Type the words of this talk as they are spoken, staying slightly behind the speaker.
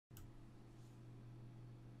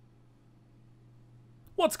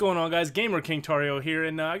What's going on, guys? Gamer King Tario here,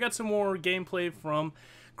 and I got some more gameplay from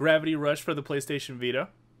Gravity Rush for the PlayStation Vita.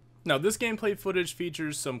 Now, this gameplay footage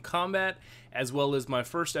features some combat, as well as my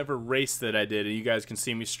first ever race that I did, and you guys can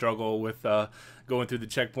see me struggle with going through the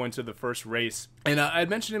checkpoints of the first race. And I had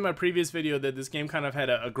mentioned in my previous video that this game kind of had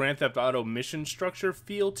a Grand Theft Auto mission structure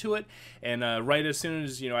feel to it, and right as soon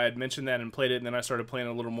as I had mentioned that and played it, and then I started playing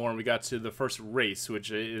a little more, and we got to the first race,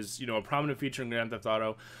 which is a prominent feature in Grand Theft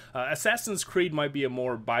Auto. Assassin's Creed might be a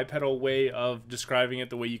more bipedal way of describing it,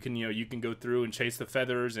 the way you can go through and chase the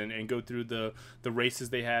feathers and go through the races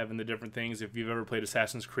they have and the different things. If you've ever played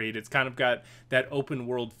Assassin's Creed, it's kind of got that open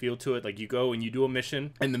world feel to it. Like, you go and you do a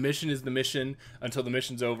mission, and the mission is the mission until the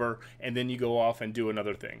mission's over, and then you go off and do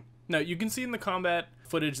another thing. Now, you can see in the combat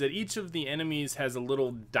footage that each of the enemies has a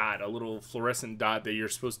little dot, a little fluorescent dot that you're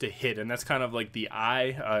supposed to hit, and that's kind of like the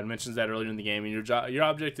eye. It mentions that earlier in the game, and your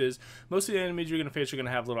object is, most of the enemies you're going to face are going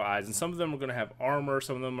to have little eyes, and some of them are going to have armor,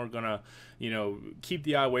 some of them are going to, keep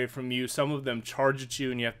the eye away from you, some of them charge at you,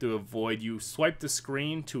 and you have to avoid. You swipe the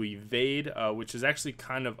screen to evade, which is actually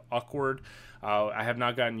kind of awkward. I have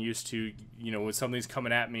not gotten used to, when something's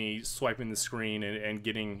coming at me, swiping the screen and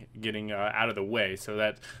getting out of the way. So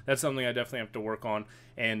that's something I definitely have to work on.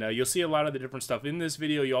 And you'll see a lot of the different stuff in this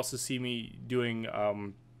video. You also see me doing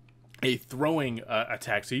a throwing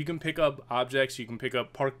attack. So you can pick up objects, you can pick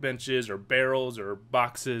up park benches or barrels or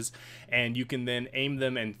boxes, and you can then aim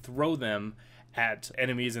them and throw them at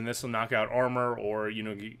enemies, and this will knock out armor, or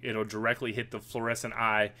it'll directly hit the fluorescent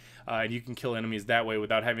eye, and you can kill enemies that way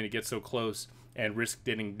without having to get so close and risk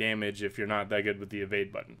getting damage if you're not that good with the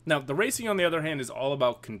evade button. Now, the racing, on the other hand, is all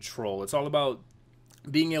about control. It's all about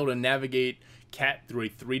being able to navigate Cat through a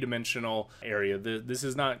three-dimensional area. This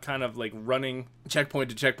is not kind of like running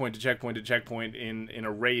checkpoint to checkpoint to checkpoint to checkpoint in a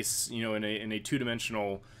race, in a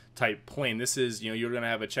two-dimensional type plane. This is, you're going to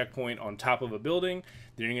have a checkpoint on top of a building,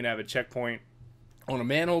 then you're going to have a checkpoint on a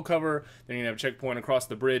manhole cover, then you're going to have a checkpoint across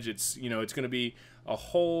the bridge. It's, it's going to be a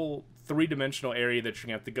whole three-dimensional area that you're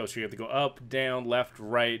going to have to go. So you have to go up, down, left,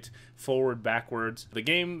 right, forward, backwards. The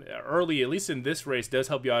game early, at least in this race, does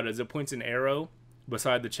help you out as it points an arrow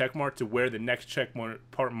beside the check mark to where the next check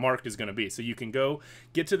mark is going to be. So you can go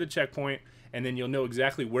get to the checkpoint, and then you'll know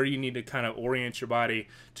exactly where you need to kind of orient your body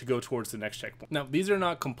to go towards the next checkpoint. Now, these are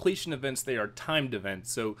not completion events, they are timed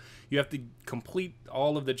events. So you have to complete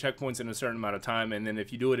all of the checkpoints in a certain amount of time, and then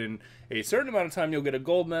if you do it in a certain amount of time, you'll get a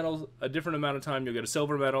gold medal, a different amount of time, you'll get a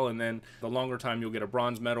silver medal, and then the longer time, you'll get a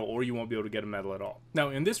bronze medal, or you won't be able to get a medal at all. Now,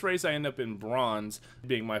 in this race, I end up in bronze,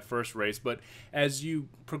 being my first race, but as you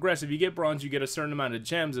progress, if you get bronze, you get a certain amount of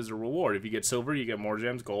gems as a reward. If you get silver, you get more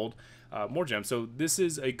gems, gold, more gems. So this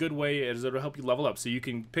is a good way, as it'll help you level up. So you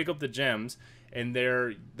can pick up the gems, and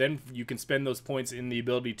then you can spend those points in the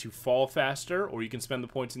ability to fall faster, or you can spend the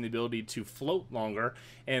points in the ability to float longer,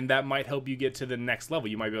 and that might help you get to the next level.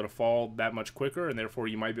 You might be able to fall that much quicker, and therefore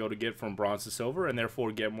you might be able to get from bronze to silver, and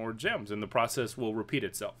therefore get more gems, and the process will repeat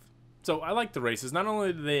itself. So I like the races. Not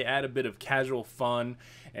only do they add a bit of casual fun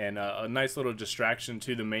and a nice little distraction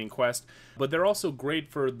to the main quest, but they're also great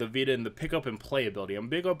for the Vita and the pick up and play ability. I'm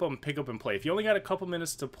big up on pick up and play. If you only got a couple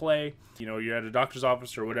minutes to play, you're at a doctor's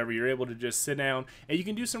office or whatever, you're able to just sit down and you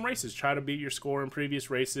can do some races. Try to beat your score in previous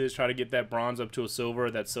races, try to get that bronze up to a silver,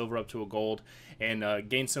 that silver up to a gold, and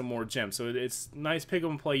gain some more gems. So it's nice pick up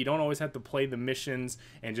and play. You don't always have to play the missions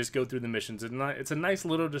and just go through the missions. It's a nice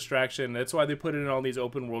little distraction. That's why they put it in all these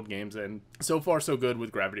open world games, and so far so good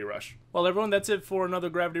with Gravity Rush. Well, everyone, that's it for another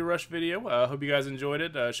Gravity Rush video. Hope you guys enjoyed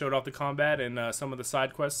it. Showed off the combat and some of the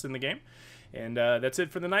side quests in the game. And that's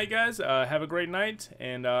it for the night, guys. Have a great night,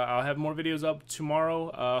 and I'll have more videos up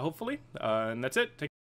tomorrow, hopefully. And that's it. Take